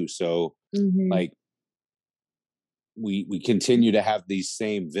mess too. So, like, we continue to have these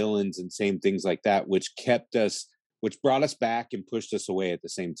same villains and same things like that, which brought us back and pushed us away at the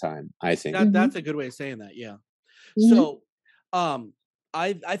same time, I think. That's a good way of saying that, yeah. So,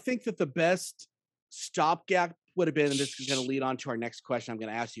 I think that the best stopgap would have been, and this is going to lead on to our next question I'm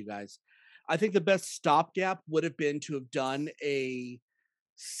going to ask you guys. I think the best stopgap would have been to have done a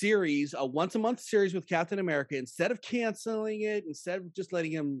once-a-month series with Captain America, instead of canceling it, instead of just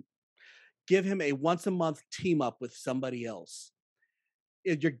give him a once-a-month team up with somebody else.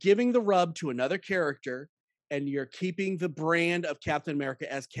 If you're giving the rub to another character, and you're keeping the brand of Captain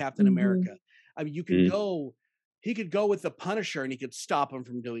America as Captain America. I mean, you can go. He could go with the Punisher and he could stop him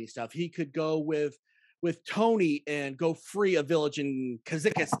from doing stuff. He could go with Tony and go free a village in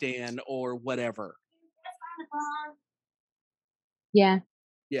Kazakhstan or whatever. Yeah.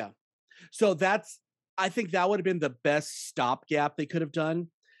 Yeah. So I think that would have been the best stopgap they could have done.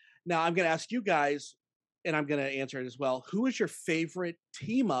 Now I'm going to ask you guys, and I'm going to answer it as well. Who is your favorite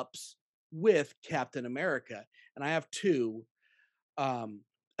team ups with Captain America? And I have two. And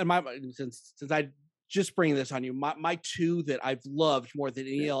since I just bringing this on you, my two that I've loved more than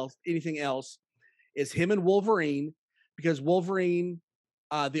anything else is him and Wolverine, because Wolverine,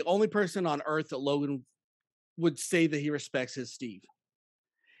 the only person on Earth that Logan would say that he respects is Steve.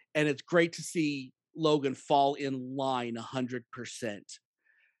 And it's great to see Logan fall in line 100%.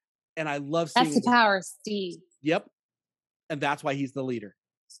 And I love seeing that's the power of Steve. Yep. And that's why he's the leader.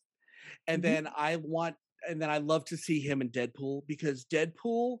 And then I love to see him in Deadpool, because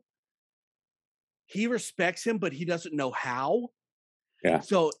Deadpool, he respects him, but he doesn't know how. Yeah.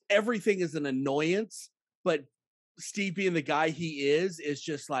 So everything is an annoyance, but Steve being the guy he is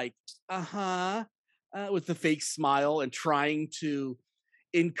just like, with the fake smile and trying to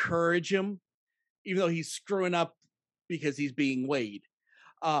encourage him, even though he's screwing up because he's being Wade.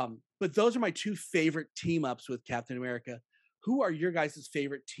 But those are my two favorite team ups with Captain America. Who are your guys'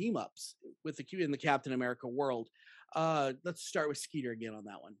 favorite team ups in the Captain America world? Let's start with Skeeter again on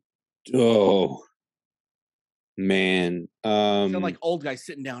that one. Oh man, Sound like old guys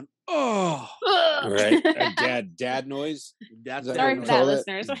sitting down. Oh, right. Dad noise. That's sorry for that,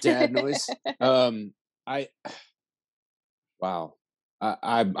 listeners. Dad noise. Wow.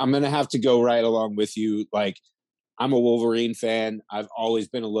 I'm gonna have to go right along with you. Like, I'm a Wolverine fan. I've always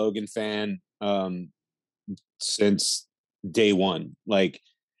been a Logan fan since day one. Like,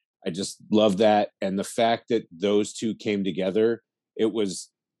 I just love that, and the fact that those two came together, it was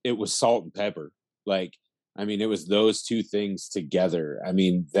salt and pepper. Like, I mean, it was those two things together. I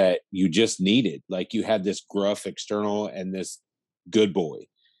mean, that you just needed. Like, you had this gruff external and this good boy,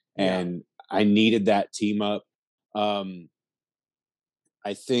 and I needed that team up.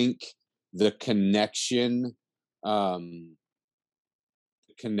 I think the connection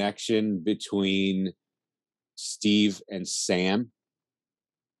between Steve and Sam,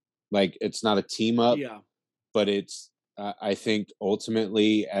 like, it's not a team up, but it's I think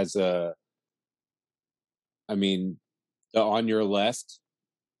ultimately the On Your Left,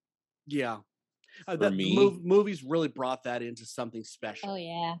 movies really brought that into something special. Oh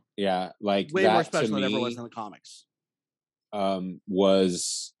like way more special than ever was in the comics.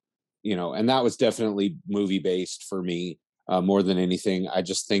 Was, and that was definitely movie based for me, more than anything. I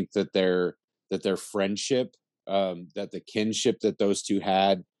just think that their friendship, that the kinship that those two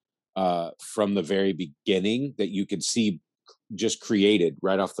had from the very beginning, that you could see just created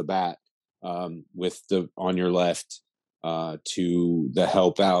right off the bat, with the On Your Left, to the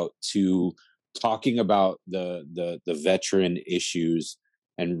Help Out, to talking about the veteran issues,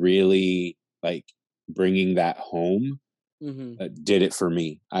 and really like bringing that home. Did it for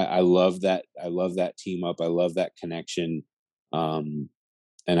me. I love that. I love that team up. I love that connection. And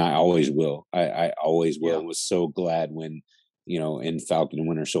I always will. I always will. I was so glad when, in Falcon and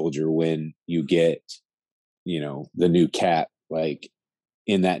Winter Soldier, when you get, the new Cap, like,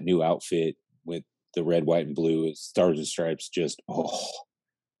 in that new outfit with the red, white, and blue, stars and stripes, just,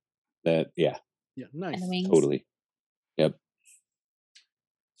 nice. Totally. Yep.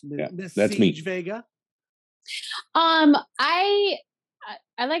 Yeah. That's me. Vega. I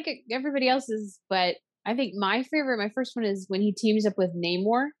like everybody else's, but I think my first one is when he teams up with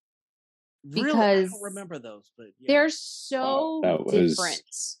Namor. Really? I don't remember those, but they're so different.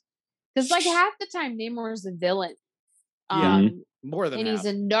 Because like half the time Namor is the villain. More than and half.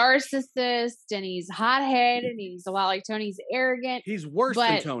 He's a narcissist, and he's hot-headed, and he's a lot like Tony. He's arrogant. He's worse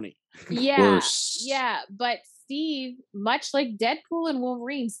than Tony. Worse. But Steve, much like Deadpool and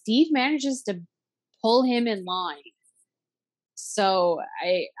Wolverine, Steve manages to pull him in line. So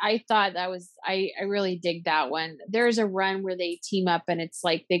I thought that was, I really dig that one. There's a run where they team up, and it's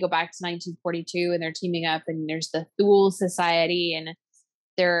like they go back to 1942 and they're teaming up, and there's the Thule Society, and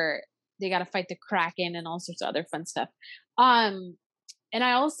they got to fight the Kraken and all sorts of other fun stuff. And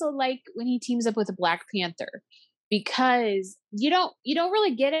I also like when he teams up with a Black Panther, because you don't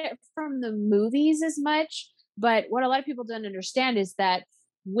really get it from the movies as much. But what a lot of people don't understand is that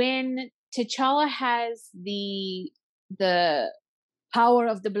when T'Challa has the power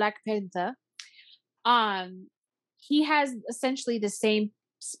of the Black Panther, he has essentially the same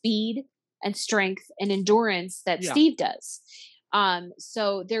speed and strength and endurance that Steve does.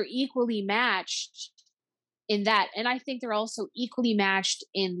 So they're equally matched in that. And I think they're also equally matched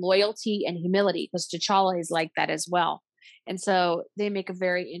in loyalty and humility, because T'Challa is like that as well. And so they make a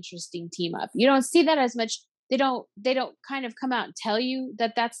very interesting team up. You don't see that as much. They don't kind of come out and tell you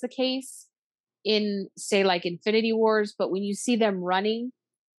that that's the case in, say, like Infinity Wars, but when you see them running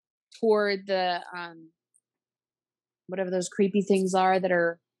toward the whatever those creepy things are that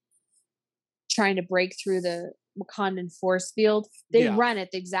are trying to break through the Wakandan force field, they run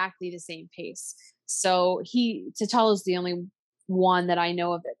at exactly the same pace. So T'Challa is the only one that I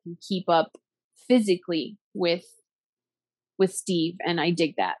know of that can keep up physically with Steve, and I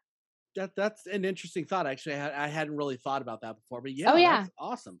dig that. That's an interesting thought. Actually, I hadn't really thought about that before, but that's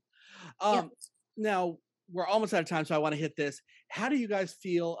awesome. Now we're almost out of time, so I want to hit this. How do you guys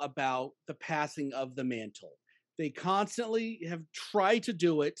feel about the passing of the mantle? They constantly have tried to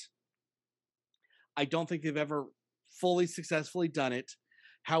do it. I don't think they've ever fully successfully done it.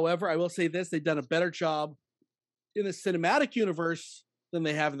 However, I will say this: they've done a better job in the cinematic universe than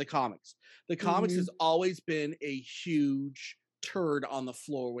they have in the comics. The comics has always been a huge turd on the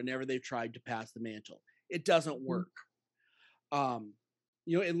floor whenever they've tried to pass the mantle. It doesn't work.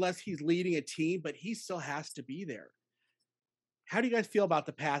 Unless he's leading a team, but he still has to be there. How do you guys feel about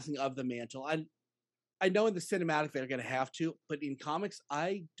the passing of the mantle? I know in the cinematic they're going to have to, but in comics,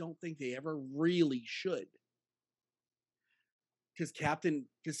 I don't think they ever really should. Because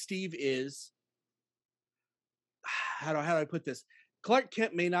Steve is, how do I put this? Clark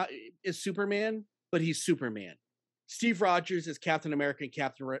Kent is Superman, but he's Superman. Steve Rogers is Captain America, and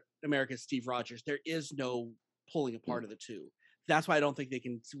Captain America is Steve Rogers. There is no pulling apart of the two. That's why I don't think they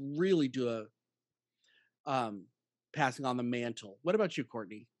can really do a passing on the mantle. What about you,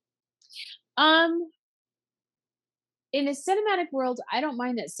 Courtney? In a cinematic world, I don't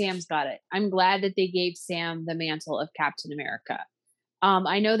mind that Sam's got it. I'm glad that they gave Sam the mantle of Captain America.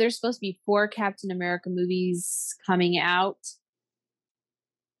 I know there's supposed to be 4 Captain America movies coming out.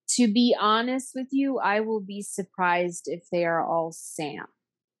 To be honest with you, I will be surprised if they are all Sam.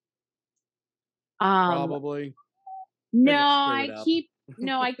 Probably. No, I keep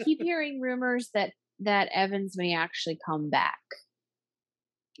hearing rumors that Evans may actually come back.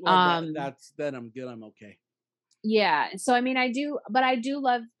 Well, then I'm good. I'm okay. Yeah. So I mean, I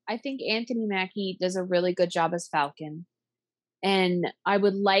think Anthony Mackie does a really good job as Falcon. And I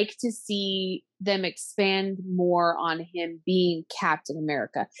would like to see them expand more on him being Captain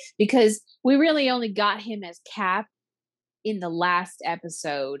America, because we really only got him as Cap in the last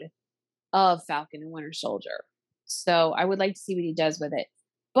episode of Falcon and Winter Soldier. So I would like to see what he does with it.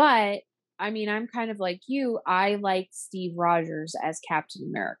 But I mean, I'm kind of like you. I liked Steve Rogers as Captain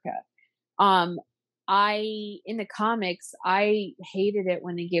America. In the comics, I hated it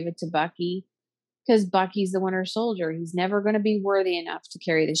when they gave it to Bucky, because Bucky's the Winter Soldier. He's never going to be worthy enough to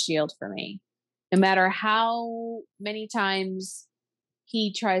carry the shield for me. No matter how many times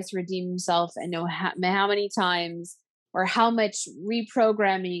he tries to redeem himself, and how many times or how much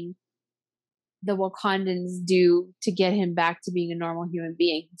reprogramming the Wakandans do to get him back to being a normal human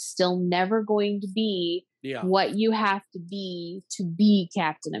being, he's still never going to be what you have to be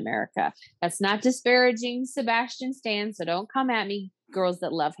Captain America. That's not disparaging Sebastian Stan, so don't come at me, girls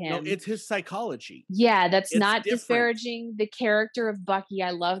that love him. No, it's his psychology. Yeah, it's not different. Disparaging the character of Bucky.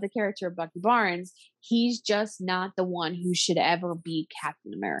 I love the character of Bucky Barnes. He's just not the one who should ever be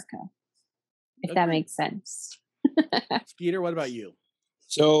Captain America, if that makes sense. Peter, what about you?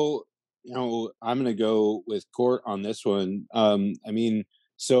 So, I'm going to go with Court on this one.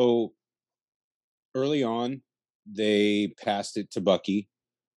 So early on, they passed it to Bucky,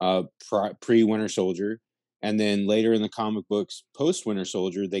 pre-Winter Soldier. And then later in the comic books, post-Winter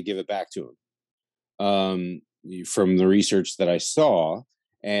Soldier, they give it back to him. From the research that I saw.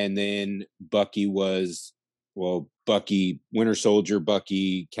 And then Bucky, Winter Soldier,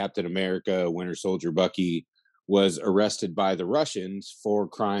 Bucky, Captain America, Winter Soldier, Bucky was arrested by the Russians for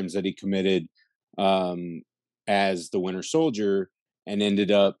crimes that he committed as the Winter Soldier, and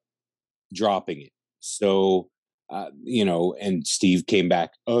ended up dropping it. So, and Steve came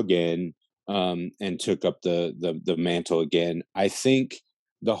back again and took up the mantle again. I think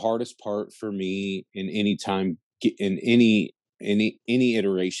the hardest part for me in any time, in any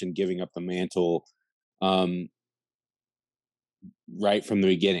iteration, giving up the mantle, right from the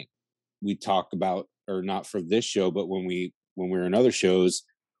beginning, we talk about, or not for this show, but when we're in other shows,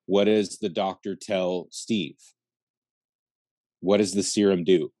 what does the doctor tell Steve? What does the serum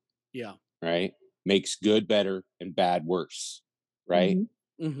do? Yeah. Right. Makes good better and bad worse. Right.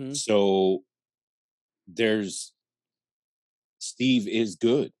 Mm-hmm. So Steve is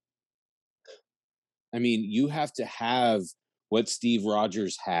good. I mean, you have to have what Steve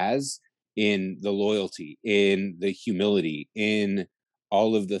Rogers has in the loyalty, in the humility, in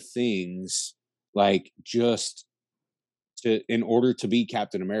all of the things, like just in order to be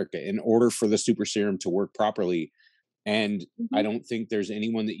Captain America, in order for the super serum to work properly. And I don't think there's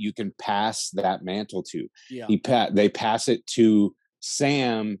anyone that you can pass that mantle to. Yeah. They pass it to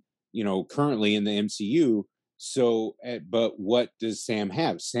Sam, currently in the MCU. So, but what does Sam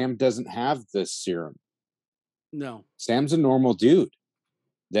have? Sam doesn't have the serum. No. Sam's a normal dude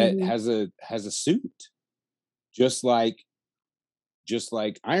that has a suit, just like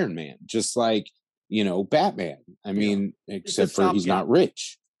Iron Man, just like, Batman. I mean, except for he's not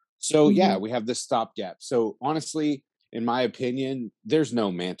rich. So yeah, we have this stopgap. So honestly, in my opinion, there's no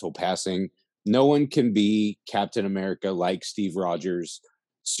mantle passing. No one can be Captain America like Steve Rogers,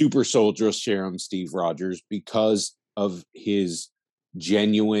 super soldier serum Steve Rogers, because of his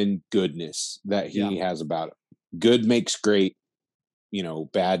genuine goodness that he has about him. Good makes great,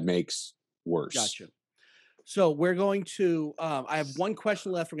 bad makes worse. Gotcha. So we're going to, I have one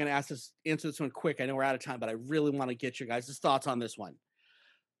question left. We're going to answer this one quick. I know we're out of time, but I really want to get your guys' thoughts on this one.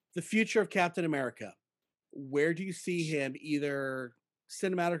 The future of Captain America. where do you see him, either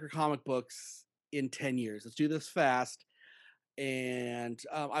cinematic or comic books, in 10 years? Let's do this fast. And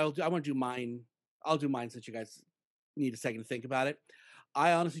I want to do mine. I'll do mine since you guys need a second to think about it.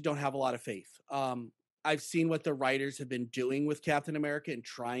 I honestly don't have a lot of faith. I've seen what the writers have been doing with Captain America and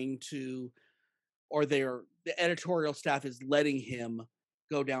trying to, or the editorial staff is letting him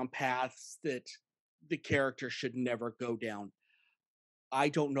go down paths that the character should never go down. I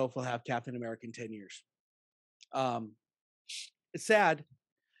don't know if we'll have Captain America in 10 years. It's sad.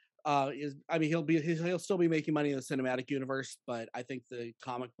 He'll still be making money in the cinematic universe, but I think the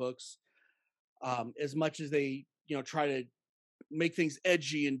comic books, as much as they try to make things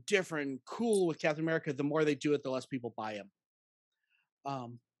edgy and different and cool with Captain America, the more they do it, the less people buy him.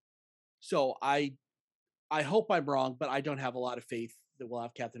 So I hope I'm wrong, but I don't have a lot of faith that we'll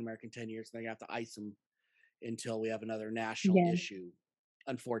have Captain America in 10 years. They're gonna have to ice him until we have another national issue.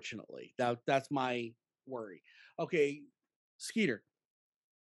 Unfortunately, that's my worry. Okay, Skeeter.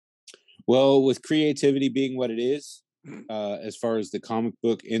 Well, with creativity being what it is, as far as the comic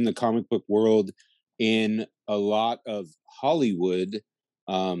book, in the comic book world, in a lot of Hollywood,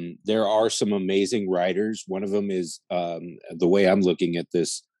 there are some amazing writers. One of them is, the way I'm looking at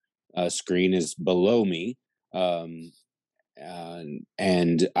this screen is below me.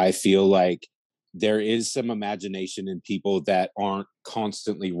 And I feel like there is some imagination in people that aren't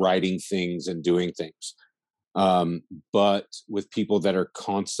constantly writing things and doing things. But with people that are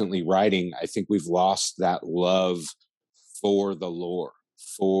constantly writing, I think we've lost that love for the lore,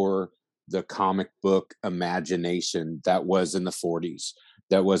 for the comic book imagination that was in the 40s,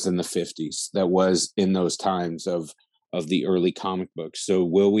 that was in the 50s, that was in those times of the early comic books. So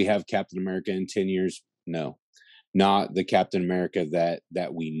will we have Captain America in 10 years? No, not the Captain America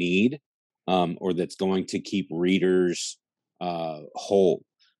that we need, or that's going to keep readers whole.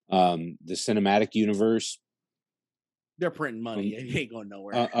 The cinematic universe, they're printing money. It ain't going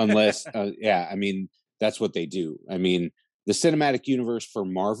nowhere. Unless, I mean, that's what they do. I mean, the cinematic universe for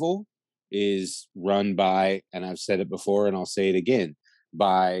Marvel is run by, and I've said it before and I'll say it again,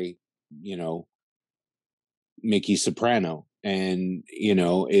 by, Mickey Soprano. And,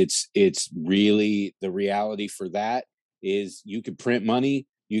 it's really, the reality for that is you can print money,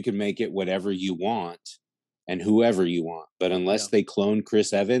 you can make it whatever you want and whoever you want. But unless they clone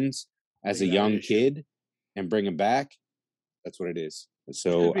Chris Evans as a young kid and bring him back, that's what it is.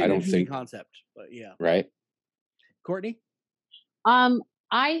 So I don't think concept, but yeah. Right. Courtney?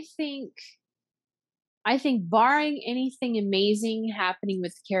 I think barring anything amazing happening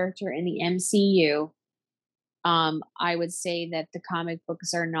with the character in the MCU, I would say that the comic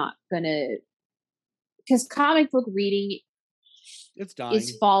books are not gonna, because comic book reading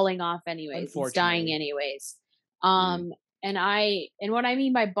is falling off anyways. It's dying anyways. And what I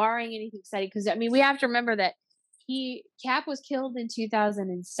mean by barring anything exciting, because I mean we have to remember that Cap was killed in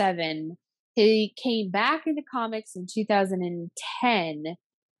 2007. He came back into comics in 2010.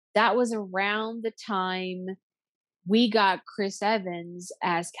 That was around the time we got Chris Evans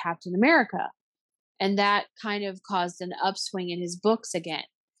as Captain America. And that kind of caused an upswing in his books again.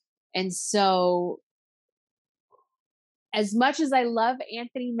 And so, as much as I love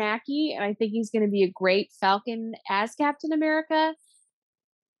Anthony Mackie, and I think he's going to be a great Falcon as Captain America,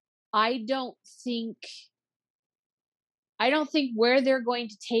 I don't think where they're going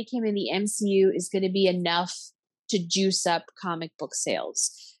to take him in the MCU is going to be enough to juice up comic book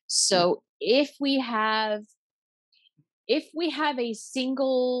sales. So if he has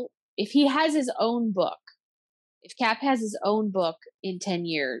his own book, if Cap has his own book in 10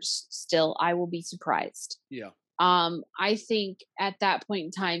 years, still, I will be surprised. Yeah. I think at that point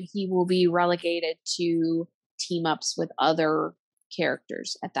in time, he will be relegated to team ups with other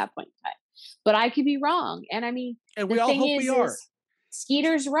characters at that point in time. But I could be wrong. And I mean, and we all hope we are.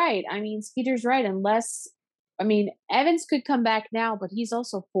 Skeeter's right. Unless, Evans could come back now, but he's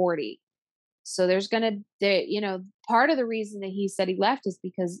also 40. So part of the reason that he said he left is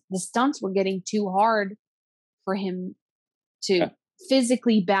because the stunts were getting too hard for him to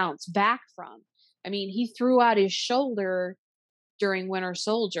physically bounce back from. I mean, he threw out his shoulder during Winter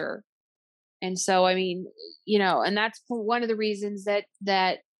Soldier. And so, and that's one of the reasons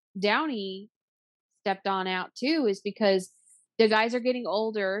that Downey stepped on out too, is because the guys are getting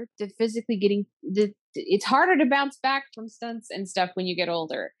older. They're physically it's harder to bounce back from stunts and stuff when you get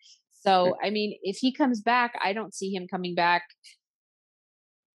older. So, if he comes back, I don't see him coming back,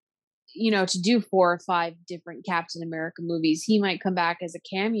 to do 4 or 5 different Captain America movies. He might come back as a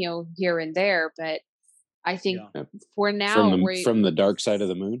cameo here and there, but I think for now, from the dark side of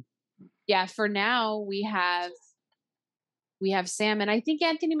the moon. Yeah, for now we have We have Sam, and I think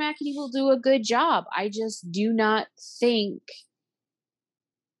Anthony Mackie will do a good job. I just do not think.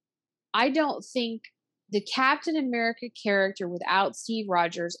 I don't think the Captain America character without Steve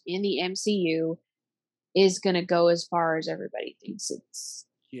Rogers in the MCU is going to go as far as everybody thinks it's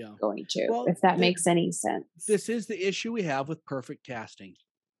going to, if that makes any sense. This is the issue we have with perfect casting.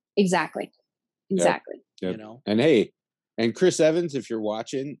 Exactly. Yep. You know, and hey, and Chris Evans, if you're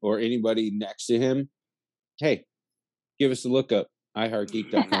watching, or anybody next to him, hey, give us a look up,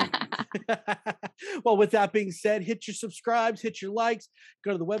 iHeartGeek.com. Well, with that being said, hit your subscribes, hit your likes,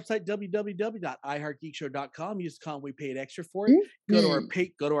 go to the website www.iheartgeekshow.com. Use the code we paid extra for it.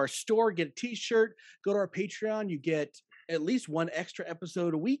 Go to our store, get a t-shirt, go to our Patreon, you get at least one extra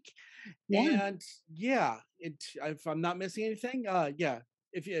episode a week. And if I'm not missing anything,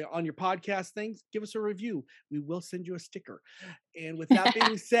 if you on your podcast things, give us a review. We will send you a sticker. And with that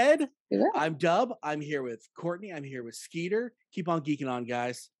being said, I'm Dub. I'm here with Courtney. I'm here with Skeeter. Keep on geeking on,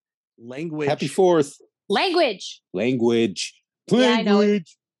 guys. Language. Happy 4th. Language. Yeah, I know it.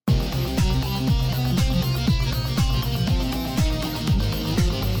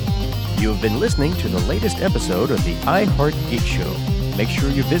 You have been listening to the latest episode of the iHeart Geek Show. Make sure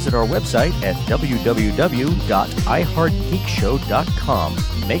you visit our website at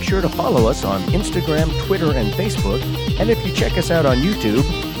www.iheartgeekshow.com. Make sure to follow us on Instagram, Twitter, and Facebook. And if you check us out on YouTube,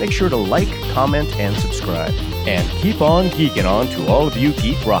 make sure to like, comment, and subscribe. And keep on geeking on to all of you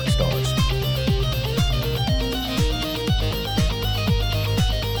geek rock stars.